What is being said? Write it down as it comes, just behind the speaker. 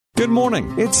Good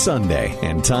morning. It's Sunday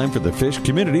and time for the Fish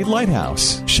Community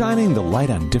Lighthouse, shining the light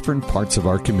on different parts of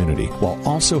our community while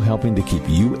also helping to keep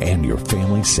you and your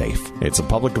family safe. It's a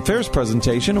public affairs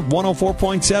presentation of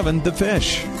 104.7 The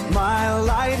Fish. My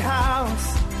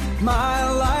lighthouse,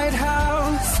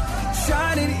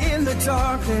 shining in the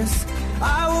darkness,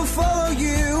 I will follow you.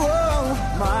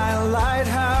 Oh, my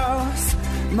lighthouse,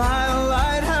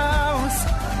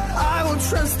 I will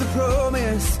trust the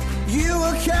promise. You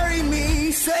will carry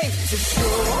me safe to shore,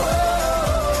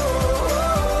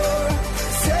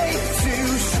 safe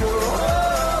to shore,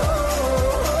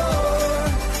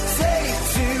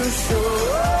 safe to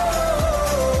shore,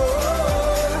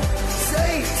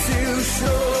 safe to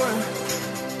shore.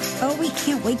 Oh, we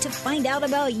can't wait to find out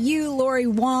about you, Lori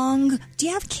Wong. Do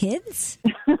you have kids?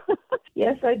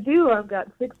 Yes, I do. I've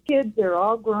got 6 kids. They're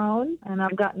all grown, and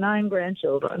I've got 9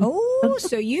 grandchildren. Oh,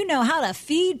 so you know how to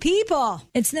feed people.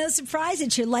 It's no surprise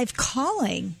it's your life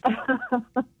calling.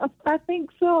 I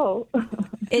think so.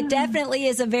 It definitely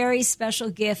is a very special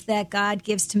gift that God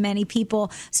gives to many people.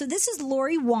 So this is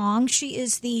Lori Wong. She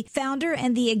is the founder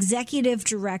and the executive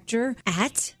director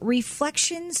at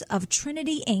Reflections of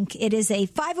Trinity, Inc. It is a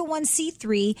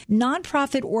 501c3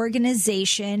 nonprofit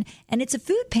organization, and it's a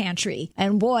food pantry.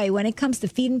 And boy, when it comes to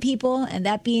feeding people and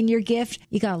that being your gift,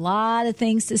 you got a lot of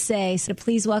things to say. So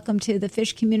please welcome to the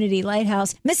Fish Community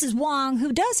Lighthouse, Mrs. Wong,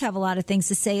 who does have a lot of things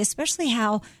to say, especially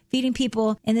how feeding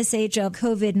people in this age of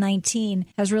COVID-19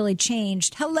 has really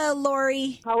changed. Hello,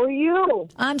 Lori. How are you?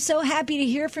 I'm so happy to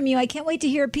hear from you. I can't wait to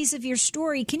hear a piece of your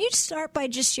story. Can you start by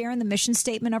just sharing the mission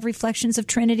statement of Reflections of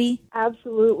Trinity?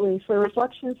 Absolutely. So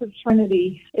Reflections of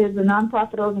Trinity is a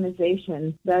nonprofit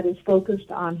organization that is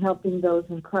focused on helping those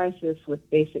in crisis with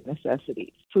basic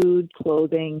necessities, food,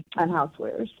 clothing, and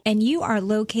housewares. And you are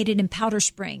located in Powder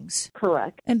Springs.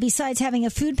 Correct. And besides having a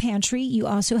food pantry, you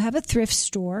also have a thrift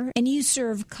store, and you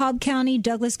serve Cobb County,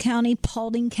 Douglas County,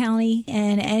 Paulding County,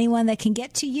 and anyone that can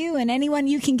get to you and anyone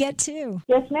you can get to.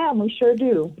 Yes, ma'am, we sure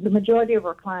do. The majority of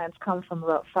our clients come from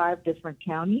about 5 different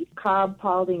counties. Cobb,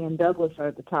 Paulding, and Douglas are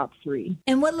the top 3.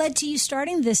 And what led to you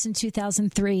starting this in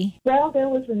 2003? Well, there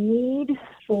was a need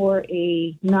for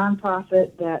a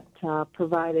nonprofit that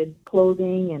provided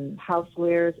clothing and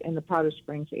housewares in the Powder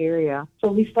Springs area.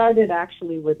 So we started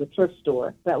actually with a thrift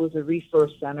store that was a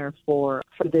resource center for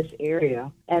this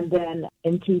area. And then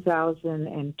in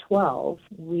 2012,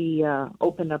 we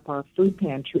opened up our food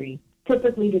pantry,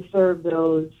 typically to serve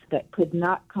those that could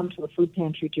not come to a food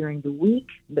pantry during the week,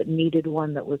 but needed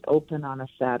one that was open on a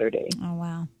Saturday. Oh,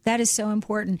 wow. That is so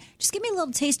important. Just give me a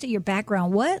little taste of your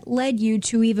background. What led you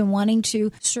to even wanting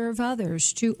to serve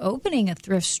others, to opening a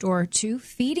thrift store, to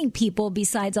feeding people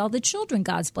besides all the children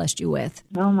God's blessed you with?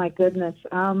 Oh, my goodness.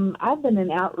 I've been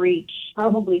in outreach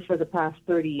probably for the past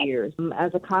 30 years.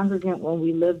 As a congregant, when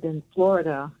we lived in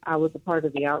Florida, I was a part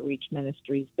of the outreach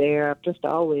ministries there. I've just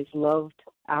always loved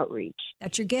outreach.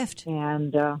 That's your gift.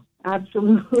 And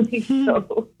absolutely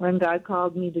so. When God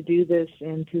called me to do this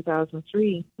in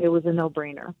 2003, it was a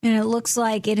no-brainer. And it looks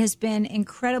like it has been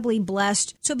incredibly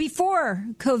blessed. So before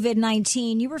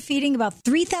COVID-19, you were feeding about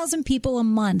 3,000 people a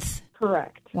month.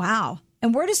 Correct. Wow.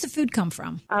 And where does the food come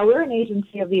from? We're an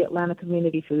agency of the Atlanta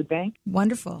Community Food Bank.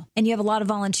 Wonderful. And you have a lot of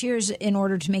volunteers in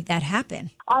order to make that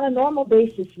happen. On a normal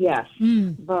basis, yes.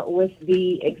 But with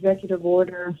the executive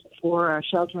order for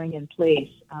sheltering in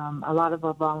place, a lot of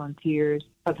our volunteers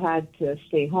have had to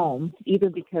stay home, either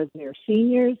because they're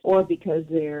seniors or because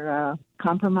they're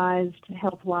compromised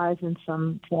health-wise in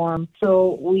some form.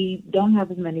 So we don't have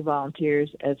as many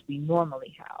volunteers as we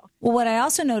normally have. Well, what I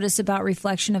also notice about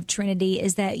Reflection of Trinity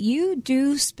is that you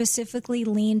do specifically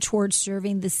lean towards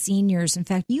serving the seniors. In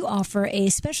fact, you offer a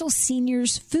special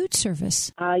seniors food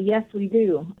service. Yes, we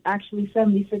do. Actually,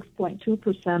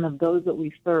 76.2% of those that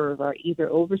we serve are either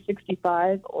over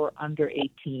 65 or under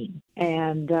 18.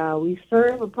 And we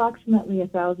serve approximately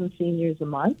 1,000 seniors a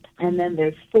month. And then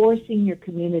there's 4 senior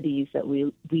communities that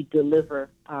we deliver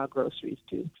groceries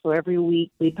to. So every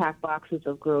week we pack boxes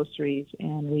of groceries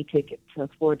and we take it to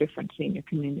 4 different senior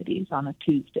communities on a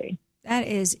Tuesday. That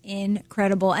is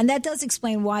incredible. And that does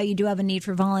explain why you do have a need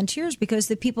for volunteers, because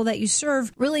the people that you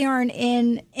serve really aren't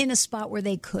in a spot where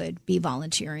they could be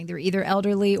volunteering. They're either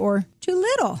elderly or too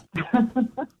little.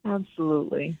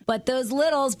 Absolutely. But those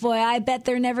littles, boy, I bet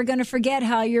they're never going to forget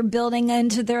how you're building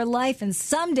into their life. And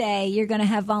someday you're going to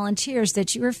have volunteers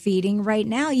that you are feeding right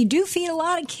now. You do feed a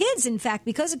lot of kids. In fact,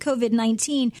 because of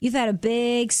COVID-19, you've had a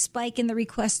big spike in the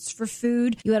requests for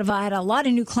food. You have had a lot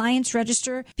of new clients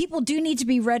register. People do need to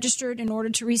be registered in order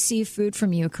to receive food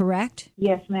from you, correct?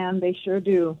 Yes, ma'am, they sure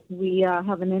do. We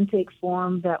have an intake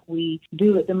form that we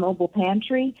do at the mobile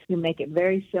pantry. We make it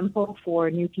very simple for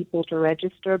new people to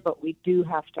register, but we do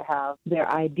have to have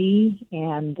their ID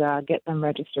and get them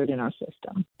registered in our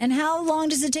system. And how long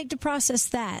does it take to process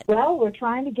that? Well, we're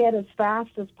trying to get as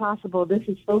fast as possible. This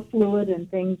is so fluid and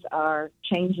things are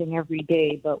changing every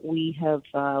day, but we have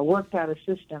worked out a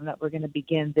system that we're going to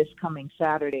begin this coming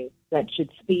Saturday that should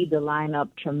speed the line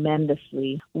up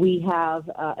tremendously. We have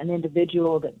an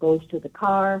individual that goes to the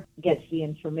car, gets the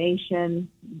information.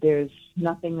 There's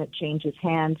nothing that changes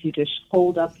hands. You just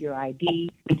hold up your ID.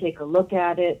 We take a look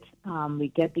at it. We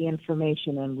get the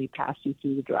information, and we pass you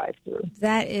through the drive-thru.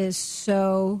 That is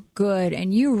so good.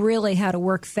 And you really had to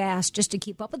work fast just to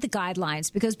keep up with the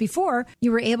guidelines, because before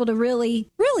you were able to really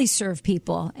serve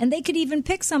people, and they could even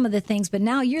pick some of the things. But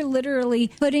now you're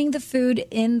literally putting the food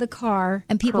in the car,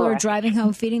 and people Correct. are driving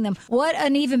home feeding them. What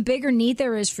an even bigger need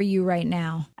there is for you right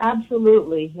now.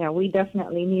 Absolutely. Yeah, we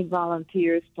definitely need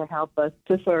volunteers to help us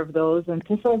to serve those and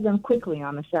to serve them quickly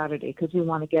on a Saturday because we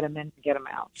want to get them in and get them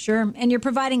out. Sure. And you're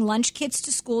providing lunch kits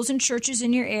to schools and churches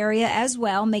in your area as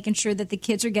well, making sure that the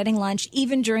kids are getting lunch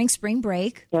even during spring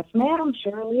break. Yes, ma'am.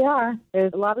 Sure we are.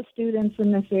 There's a lot of students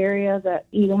in this area that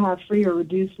either have free or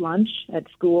reduced lunch at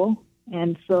school.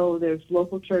 And so there's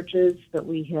local churches that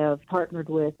we have partnered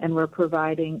with, and we're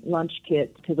providing lunch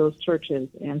kits to those churches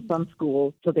and some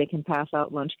schools so they can pass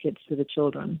out lunch kits to the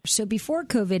children. So before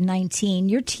COVID-19,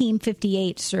 your Team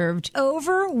 58 served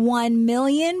over 1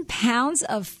 million pounds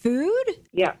of food?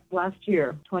 Yeah, last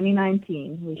year,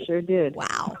 2019, we sure did.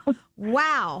 Wow.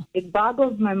 Wow. It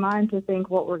boggles my mind to think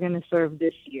what we're going to serve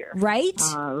this year. Right?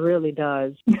 It really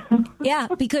does. Yeah,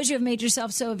 because you have made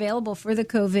yourself so available for the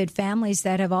COVID families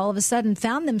that have all of a sudden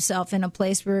found themselves in a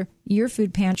place where your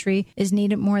food pantry is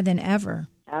needed more than ever.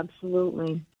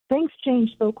 Absolutely. Things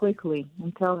change so quickly,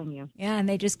 I'm telling you. Yeah, and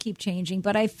they just keep changing.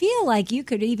 But I feel like you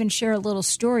could even share a little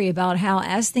story about how,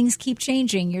 as things keep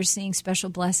changing, you're seeing special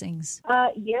blessings.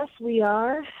 Yes, we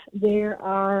are.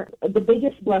 The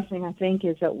biggest blessing, I think,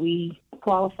 is that we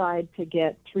qualified to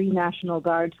get 3 National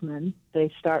Guardsmen.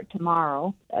 They start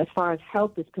tomorrow as far as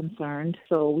help is concerned.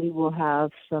 So we will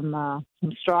have some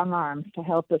strong arms to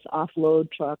help us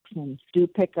offload trucks and do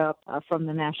pickup from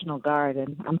the National Guard.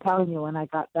 And I'm telling you, when I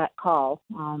got that call,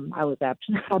 I was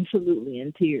absolutely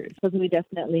in tears because we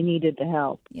definitely needed the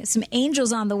help. Yeah, some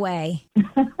angels on the way.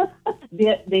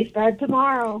 They start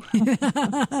tomorrow.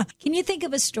 Can you think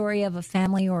of a story of a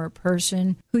family or a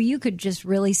person who you could just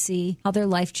really see how their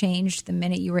life changed the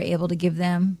minute you were able to give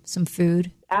them some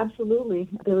food? Absolutely.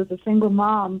 There was a single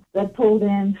mom that pulled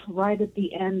in right at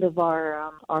the end of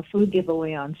our food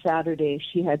giveaway on Saturday.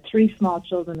 She had 3 small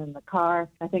children in the car.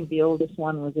 I think the oldest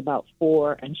one was about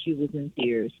 4, and she was in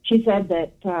tears. She said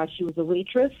that she was a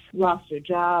waitress, lost her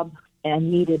job,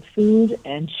 and needed food,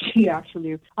 and she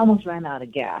actually almost ran out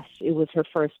of gas. It was her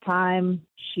first time.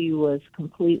 She was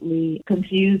completely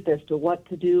confused as to what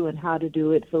to do and how to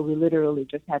do it, so we literally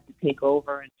just had to take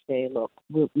over and say, look,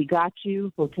 we got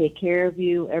you. We'll take care of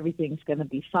you. Everything's going to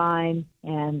be fine.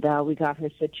 And we got her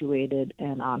situated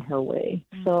and on her way.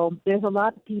 So there's a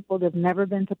lot of people that have never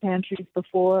been to pantries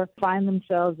before, find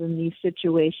themselves in these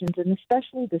situations, and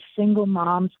especially the single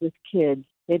moms with kids.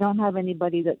 They don't have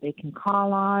anybody that they can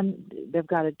call on. They've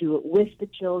got to do it with the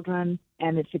children,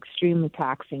 and it's extremely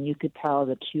taxing. You could tell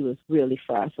that she was really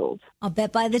frazzled. I'll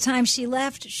bet by the time she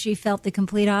left, she felt the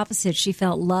complete opposite. She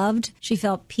felt loved. She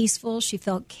felt peaceful. She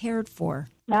felt cared for.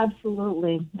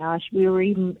 Absolutely. We were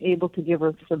even able to give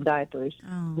her some diapers.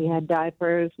 Oh. We had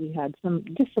diapers. We had some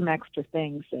extra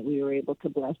things that we were able to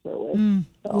bless her with.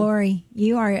 So. Lori,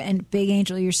 you are a big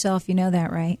angel yourself. You know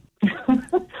that, right?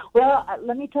 Well,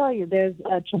 let me tell you, there's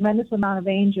a tremendous amount of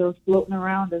angels floating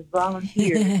around as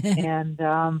volunteers, and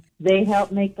they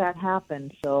help make that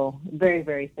happen. So very,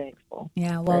 very thankful.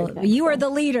 Yeah, well, you are the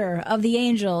leader of the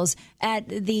angels at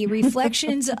the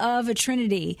Reflections of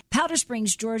Trinity, Powder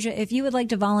Springs, Georgia. If you would like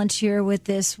to volunteer with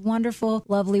this wonderful,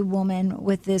 lovely woman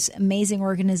with this amazing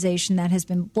organization that has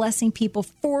been blessing people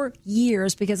for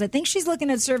years, because I think she's looking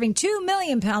at serving 2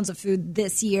 million pounds of food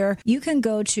this year, you can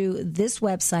go to this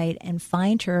website and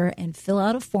find her and fill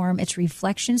out a form. It's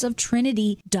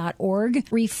reflectionsoftrinity.org,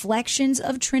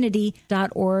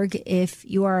 reflectionsoftrinity.org. if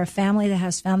you are a family that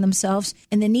has found themselves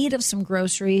in the need of some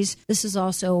groceries. This is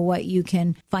also what you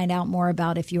can find out more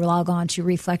about if you log on to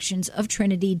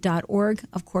reflectionsoftrinity.org.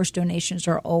 Of course, donations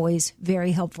are always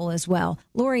very helpful as well.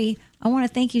 Lori, I want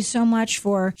to thank you so much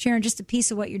for sharing just a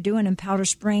piece of what you're doing in Powder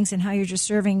Springs and how you're just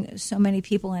serving so many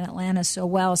people in Atlanta so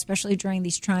well, especially during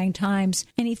these trying times.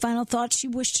 Any final thoughts you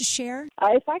wish to share?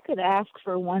 If I could ask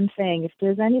for one thing, if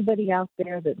there's anybody out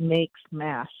there that makes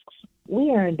masks, we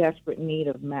are in desperate need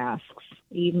of masks,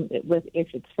 even if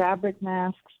it's fabric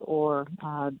masks or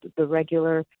the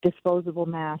regular disposable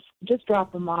masks. Just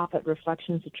drop them off at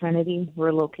Reflections of Trinity.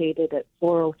 We're located at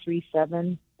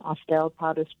 4037 Austell,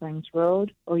 Powder Springs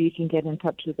Road, or you can get in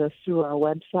touch with us through our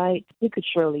website. We could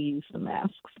surely use some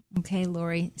masks. Okay,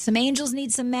 Lori. Some angels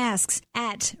need some masks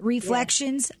at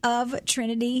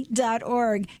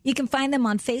reflectionsoftrinity.org. You can find them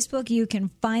on Facebook. You can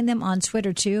find them on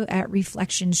Twitter, too, at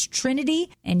Reflections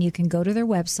Trinity. And you can go to their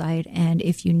website. And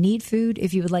if you need food,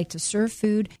 if you would like to serve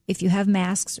food, if you have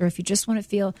masks, or if you just want to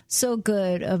feel so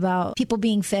good about people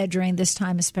being fed during this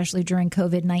time, especially during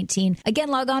COVID-19, again,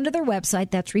 log on to their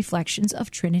website. That's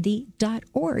reflectionsoftrinity.org.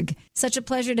 Such a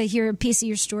pleasure to hear a piece of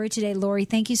your story today, Lori.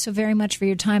 Thank you so very much for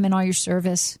your time and all your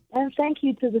service. And thank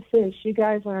you to the fish. You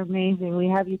guys are amazing. We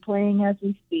have you playing as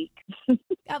we speak.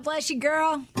 God bless you,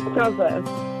 girl. God bless.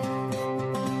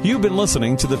 You've been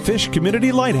listening to the Fish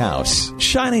Community Lighthouse,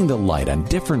 shining the light on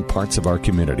different parts of our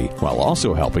community while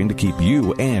also helping to keep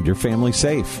you and your family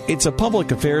safe. It's a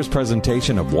public affairs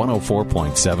presentation of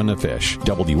 104.7 The Fish,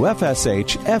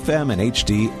 WFSH, FM and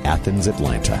HD, Athens,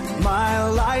 Atlanta. My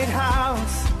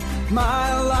lighthouse,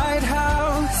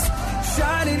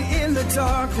 shining in the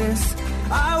darkness,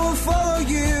 I will follow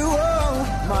you.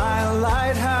 Oh, my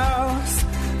lighthouse,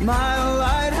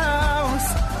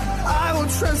 I will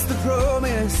trust the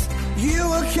promise. You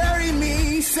will carry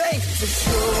me safe to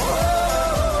shore,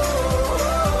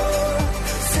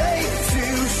 safe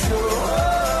to shore,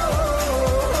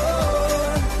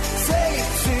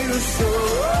 safe to shore.